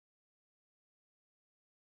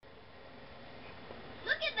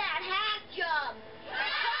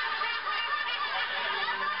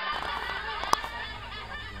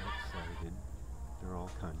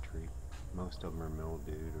most of them are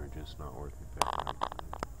mildewed or just not worth me picking up.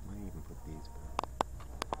 I might even put these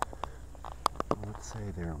back. Let's say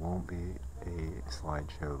there won't be a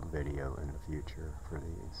slideshow video in the future for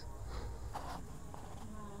these.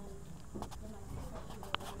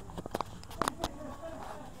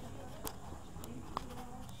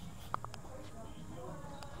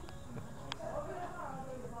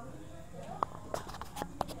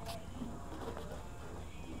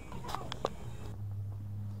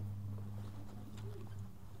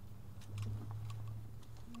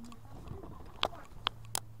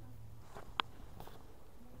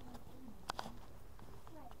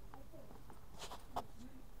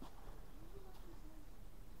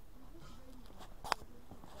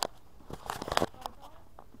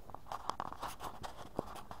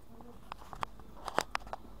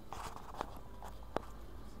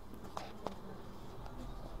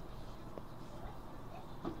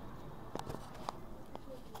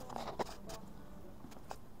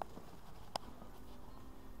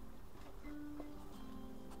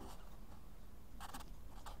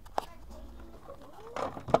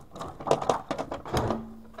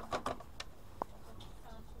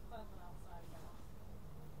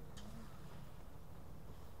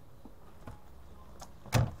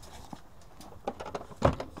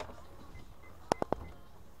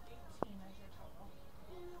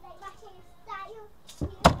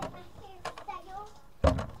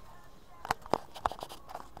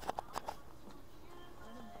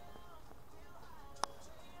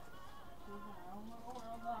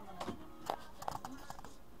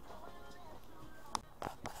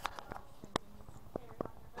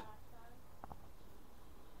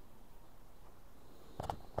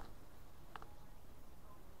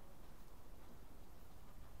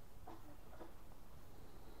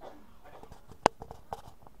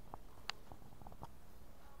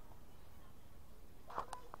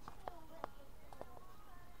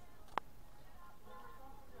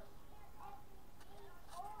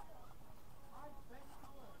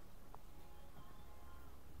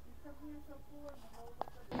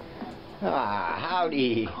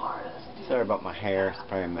 Howdy! Sorry about my hair, it's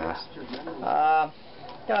probably a mess.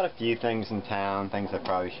 Got a few things in town, things I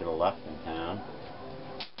probably should have left in town.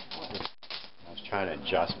 I was trying to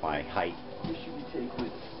adjust my height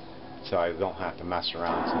so I don't have to mess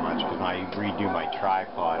around so much, because when I redo my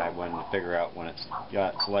tripod I wanted to figure out when it's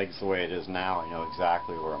got its legs the way it is now, I know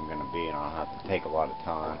exactly where I'm going to be and I don't have to take a lot of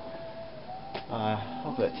time.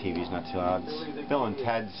 Hope that TV's not too loud. Bill and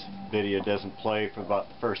Ted's video doesn't play for about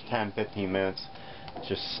the first 10-15 minutes. It's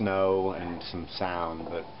just snow and some sound,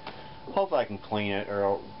 but hopefully I can clean it or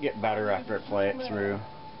it'll get better after I play it through.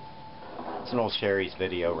 It's an old Sherry's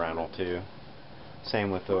video rental too.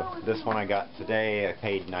 Same with this one I got today. I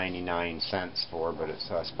paid 99 cents for, but it's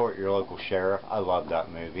Support Your Local Sheriff. I love that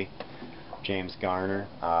movie. James Garner,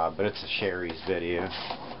 but it's a Sherry's video.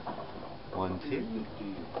 1, 2.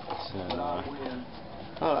 So,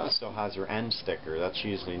 oh, that still has her end sticker. That's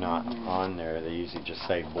usually not on there. They usually just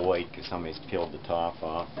say Boyd because somebody's peeled the top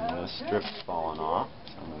off and the strip's falling off.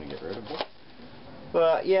 So I'm going to get rid of it.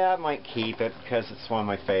 But yeah, I might keep it because it's one of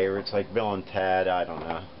my favorites. Like Bill and Ted, I don't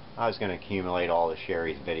know. I was going to accumulate all the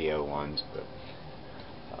Sherry's video ones, but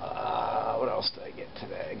what else did I get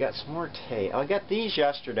today? I got some more tape. I got these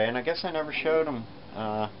yesterday, and I guess I never showed them.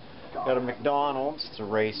 Got a McDonald's. It's a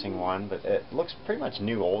racing one, but it looks pretty much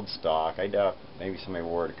new old stock. I doubt maybe somebody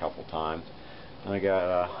wore it a couple times. And I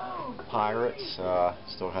got Pirates.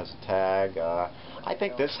 Still has a tag. I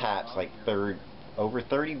think this hat's like over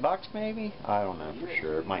 30 bucks maybe. I don't know for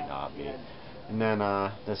sure. It might not be. And then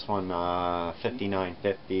this one,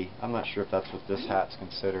 $59.50. I'm not sure if that's what this hat's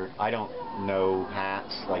considered. I don't know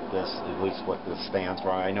hats like this, at least what this stands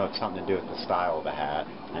for. I know it's something to do with the style of the hat.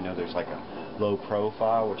 I know there's like a low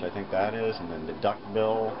profile, which I think that is, and then the duck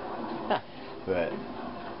bill. But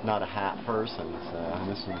not a hat person. So and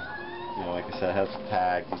this one, you know, like I said, has a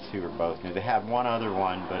tag. These two are both new. They have one other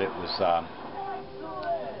one, but it was I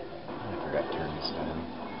forgot to turn this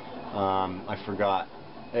down. I forgot.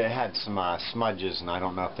 It had some smudges, and I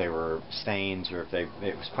don't know if they were stains or if it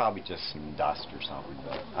was probably just some dust or something,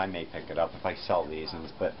 but I may pick it up if I sell these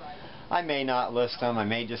ones, but I may not list them. I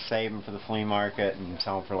may just save them for the flea market and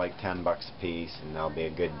sell them for like 10 bucks a piece, and that'll be a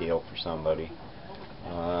good deal for somebody.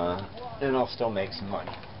 And I'll still make some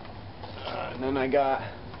money. And then I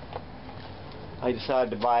decided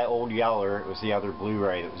to buy Old Yeller. It was the other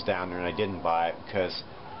Blu-ray that was down there, and I didn't buy it because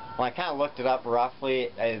when I kind of looked it up roughly,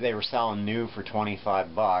 they were selling new for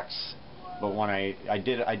 25 bucks. But when I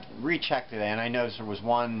rechecked it, and I noticed there was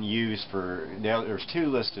one used for, there was two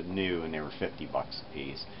listed new, and they were 50 bucks a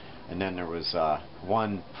piece. And then there was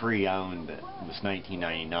one pre-owned that was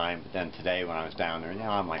 $19.99, but then today when I was down there,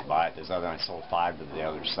 I might buy it. There's other, I sold 5 of the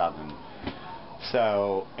other 7.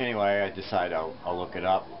 So anyway, I decided I'll look it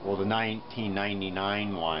up. Well, the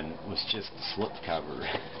 1999 one was just the slipcover,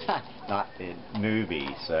 not the movie.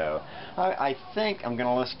 So I think I'm going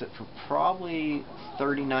to list it for probably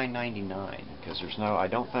 $39.99 because there's no. I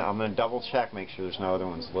don't think I'm going to double check, make sure there's no other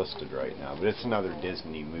ones listed right now. But it's another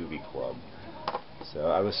Disney movie club. So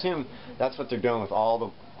I would assume that's what they're doing with all the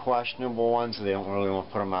questionable ones. They don't really want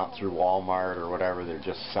to put them out through Walmart or whatever. They're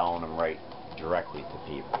just selling them right directly to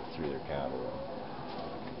people through their catalog.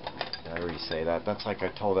 Did I already say that? That's like I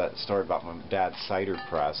told that story about my dad's cider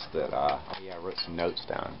press that, oh yeah, I wrote some notes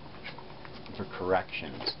down for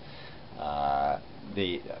corrections.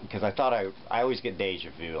 Because I thought I always get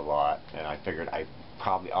deja vu a lot, and I figured I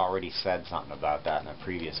probably already said something about that in a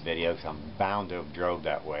previous video, because I'm bound to have drove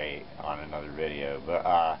that way on another video.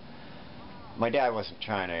 But my dad wasn't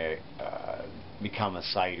trying to become a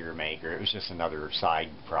cider maker. It was just another side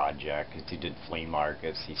project. He did flea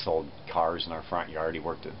markets. He sold cars in our front yard. He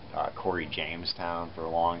worked at Corey Jamestown for a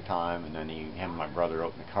long time, and then him and my brother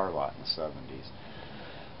opened a car lot in the 70s.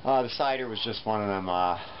 The cider was just one of them,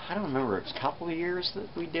 I don't remember, it was a couple of years that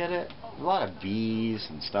we did it. A lot of bees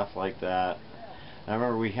and stuff like that. I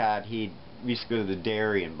remember we used to go to the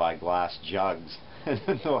dairy and buy glass jugs.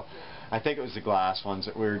 I think it was the glass ones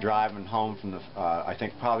that we were driving home from the, I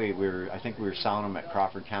think we were selling them at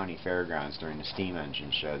Crawford County Fairgrounds during the steam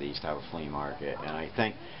engine show. They used to have a flea market, and I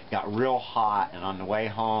think it got real hot, and on the way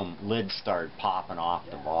home, lids started popping off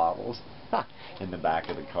the bottles in the back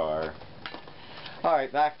of the car.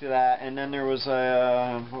 Alright, back to that, and then there was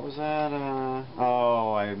what was that?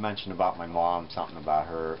 Oh, I mentioned about my mom, something about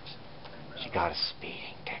her. She got a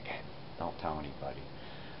speeding ticket. Don't tell anybody.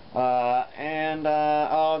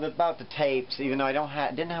 About the tapes, even though I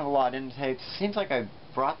didn't have a lot in the tapes. It seems like I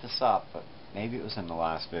brought this up, but maybe it was in the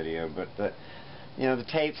last video. But the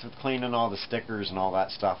tapes with cleaning all the stickers and all that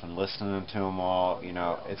stuff and listening to them all,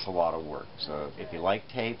 it's a lot of work. So if you like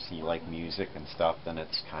tapes and you like music and stuff, then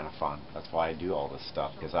it's kind of fun. That's why I do all this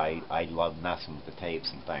stuff, because I love messing with the tapes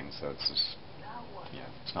and things. So it's just,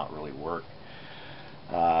 it's not really work.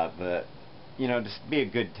 But just be a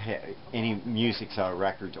good any music,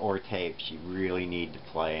 records or tapes, you really need to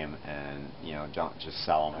play them, and don't just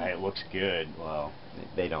sell them. Hey, it looks good. Well,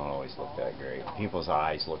 they don't always look that great. People's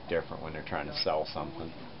eyes look different when they're trying to sell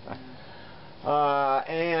something.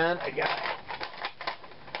 And I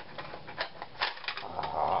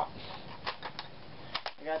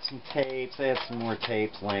got some tapes. I had some more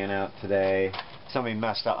tapes laying out today. Somebody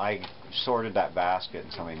messed up. I sorted that basket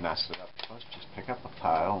and somebody messed it up. Let's just pick up a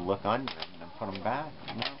pile and look under it and then put them back.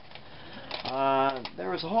 There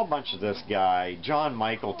was a whole bunch of this guy, John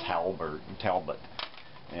Michael Talbot,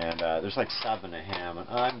 and there's like 7 of him, and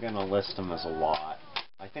I'm going to list them as a lot.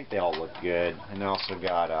 I think they all look good. And I also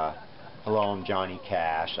got Hello, I'm Johnny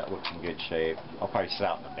Cash. That looks in good shape. I'll probably sit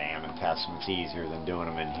out in the van and test them. It's easier than doing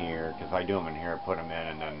them in here, because if I do them in here, I put them in,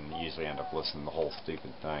 and then usually end up listening to the whole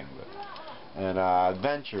stupid thing. And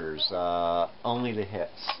Adventures, Only the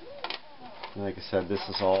Hits. Like I said, this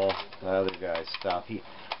is all the other guy's stuff.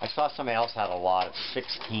 I saw somebody else had a lot of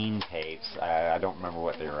 16 tapes. I don't remember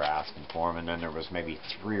what they were asking for them. And then there was maybe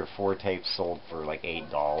 3 or 4 tapes sold for like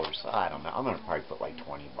 $8. I don't know. I'm going to probably put like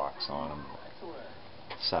 20 bucks on them.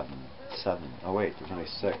 7. Oh wait, there's only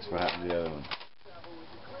 6. What happened to the other one?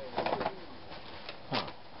 Huh.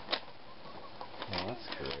 Well, that's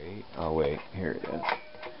great. Oh wait, here it is.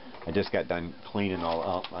 I just got done cleaning all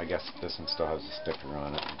up. I guess this one still has a sticker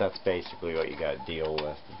on it. That's basically what you got to deal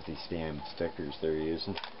with these damn stickers they're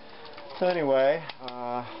using. So anyway,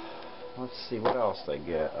 let's see what else I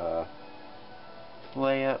get.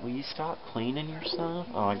 Leia, will you stop cleaning your stuff?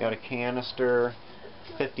 Oh, I got a canister,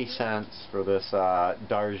 50 cents for this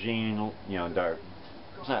Darjeeling,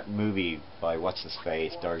 what's that movie by what's his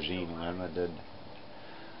face? Darjeeling Limited.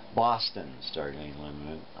 Boston Darjeeling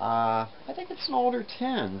Limited. I think it's an older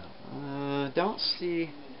tin. Don't see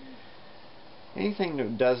anything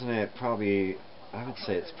that doesn't it. Probably, I would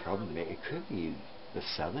say it's probably, it could be the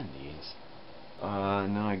 70s.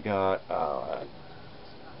 And then I got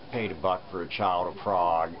paid $1 for a Child of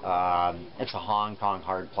Prague. It's a Hong Kong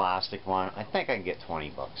hard plastic one. I think I can get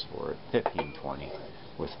 20 bucks for it. 15, 20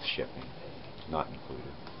 with shipping, not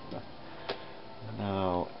included.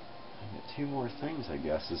 Now, I got 2 more things, I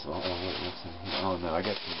guess. Is all. Oh no, I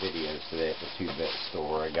got some videos today at the 2-bit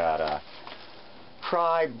store. I got a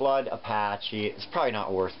Cry Blood Apache. It's probably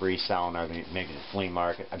not worth reselling other than maybe the flea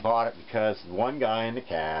market. I bought it because one guy in the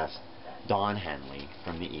cast, Don Henley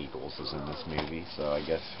from the Eagles, is in this movie. So I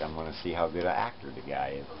guess I'm going to see how good an actor the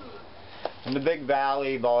guy is. And The Big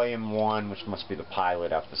Valley, Volume 1, which must be the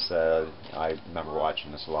pilot episode. I remember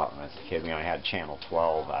watching this a lot when I was a kid. I had Channel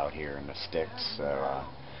 12 out here in the sticks, so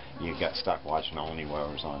you got stuck watching only what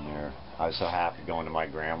was on there. I was so happy going to my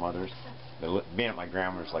grandmother's. Being at my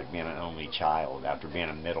grandmother's like being an only child after being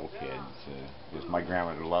a middle kid. So, because my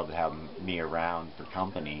grandmother loved having me around for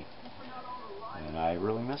company, and I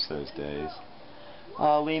really miss those days.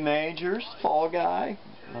 Lee Majors, Fall Guy,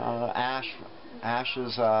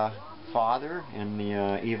 Ash's father in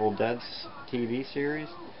the Evil Dead TV series,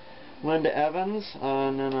 Linda Evans,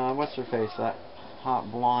 and then what's her face, that hot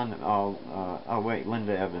blonde, oh wait,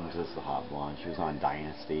 Linda Evans is the hot blonde, she was on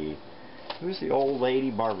Dynasty. Who's the old lady?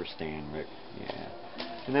 Barbara Stanwyck, yeah.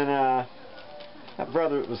 And then that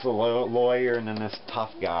brother was the lawyer, and then this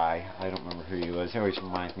tough guy, I don't remember who he was. He always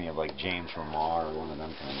reminds me of like James Remar or one of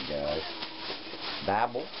them kind of guys.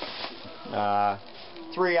 Babble.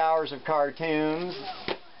 3 hours of cartoons.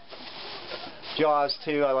 Jaws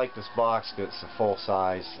 2, I like this box because it's a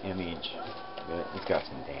full-size image. It's got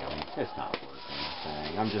some damage. It's not worth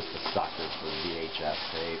anything. I'm just a sucker for VHS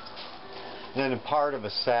tapes. And then a part of a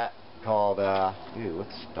set called, ew,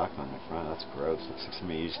 what's stuck on the front? That's gross. Looks like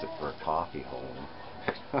somebody used it for a coffee holder.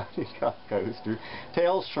 You got coaster.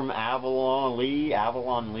 Tales from Avalon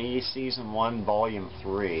Lee, Season 1, Volume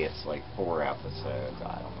 3. It's like 4 episodes.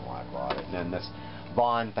 I don't know why I bought it. And then this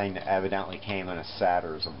Bond thing that evidently came in a set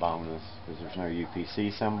or as a bonus, because there's no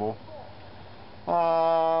UPC symbol.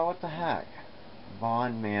 What the heck?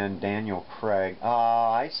 Bond man Daniel Craig.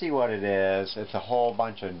 I see what it is. It's a whole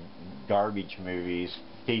bunch of garbage movies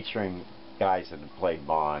featuring guys that have played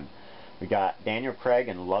Bond. We got Daniel Craig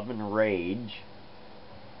in Love and Rage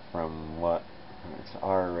from what? It's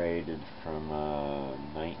R-rated from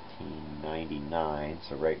 1999,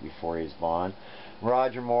 so right before he's Bond.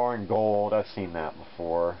 Roger Moore in Gold, I've seen that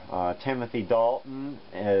before. Timothy Dalton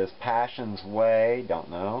is Passion's Way, don't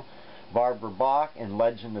know. Barbara Bach in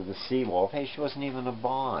Legend of the Sea Wolf. Hey, she wasn't even a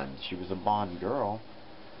Bond. She was a Bond girl.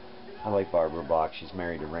 I like Barbara Bach. She's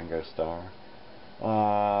married to Ringo Starr.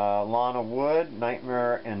 Lana Wood,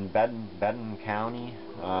 Nightmare in Bedden County.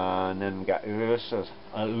 And then we got Ulysses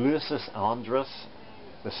Andrus,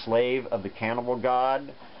 the Slave of the Cannibal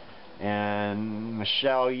God. And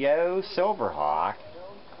Michelle Yeoh, Silverhawk.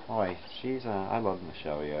 Boy, she's I love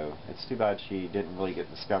Michelle Yeoh. It's too bad she didn't really get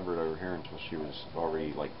discovered over here until she was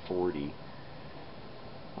already like 40.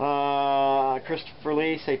 Christopher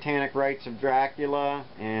Lee, Satanic Rites of Dracula,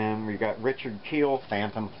 and we got Richard Keel,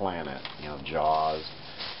 Phantom Planet, you know, Jaws.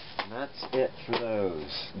 And that's it for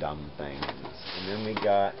those dumb things. And then we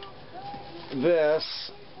got this,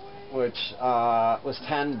 which was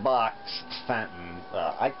 $10, Fenton.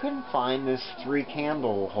 I couldn't find this 3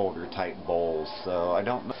 candle holder type bowls, so I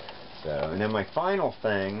don't know. So, and then my final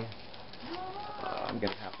thing, I'm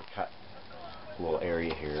gonna have to cut a little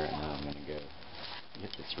area here, and now I'm gonna go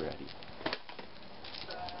get this ready.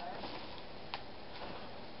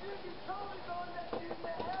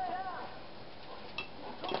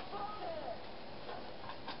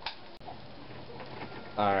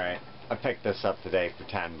 Alright, I picked this up today for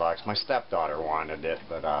 $10. My stepdaughter wanted it,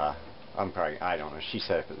 but I don't know, she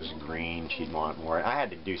said if it was green she'd want more. I had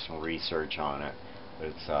to do some research on it, but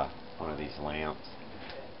it's one of these lamps.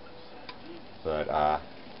 But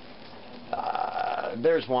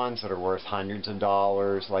there's ones that are worth hundreds of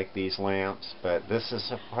dollars, like these lamps, but this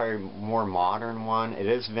is a probably more modern one. It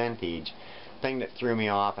is vintage. The thing that threw me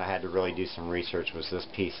off, I had to really do some research, was this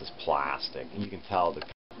piece is plastic. And you can tell the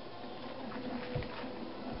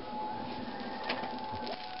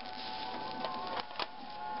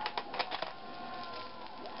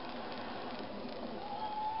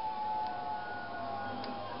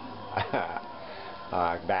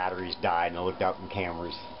batteries died, and I looked up and the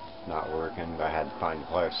camera's not working. I had to find a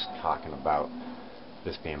place talking about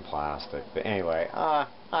this being plastic. But anyway, I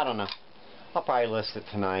don't know. I'll probably list it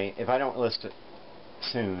tonight. If I don't list it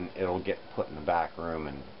soon, it'll get put in the back room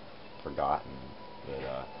and forgotten.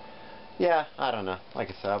 But yeah, I don't know. Like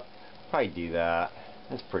I said, I'll probably do that.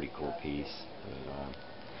 It's a pretty cool piece. But,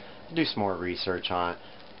 I'll do some more research on it.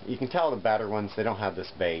 You can tell the better ones, they don't have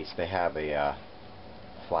this base. They have a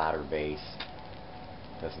flatter base.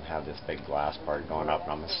 Doesn't have this big glass part going up,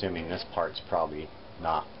 and I'm assuming this part's probably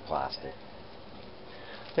not plastic.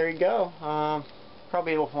 There you go.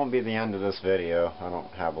 Probably won't be the end of this video. I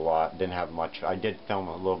don't have a lot, didn't have much. I did film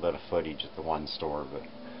a little bit of footage at the one store, but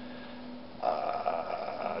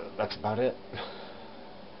that's about it.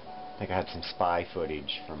 I think I had some spy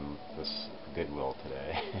footage from this Goodwill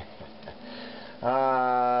today.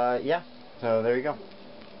 Yeah, so there you go.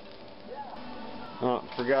 Oh,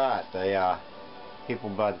 forgot, they people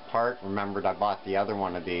by the park remembered I bought the other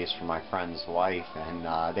one of these for my friend's wife,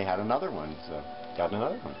 and they had another one, so got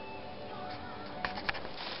another one.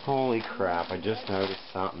 Holy crap, I just noticed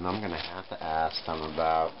something I'm going to have to ask them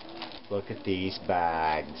about. Look at these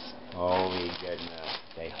bags. Holy goodness,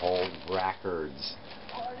 they hold records.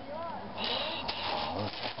 Oh,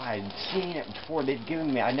 if I had seen it before they'd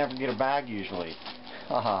given me, I never get a bag usually.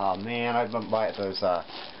 Oh man, I've been buying those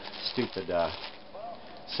stupid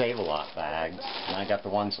Save-A-Lot bags, and I got the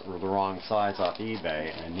ones that were the wrong size off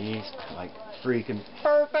eBay, and these like freaking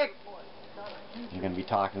perfect. I'm going to be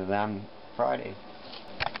talking to them Friday.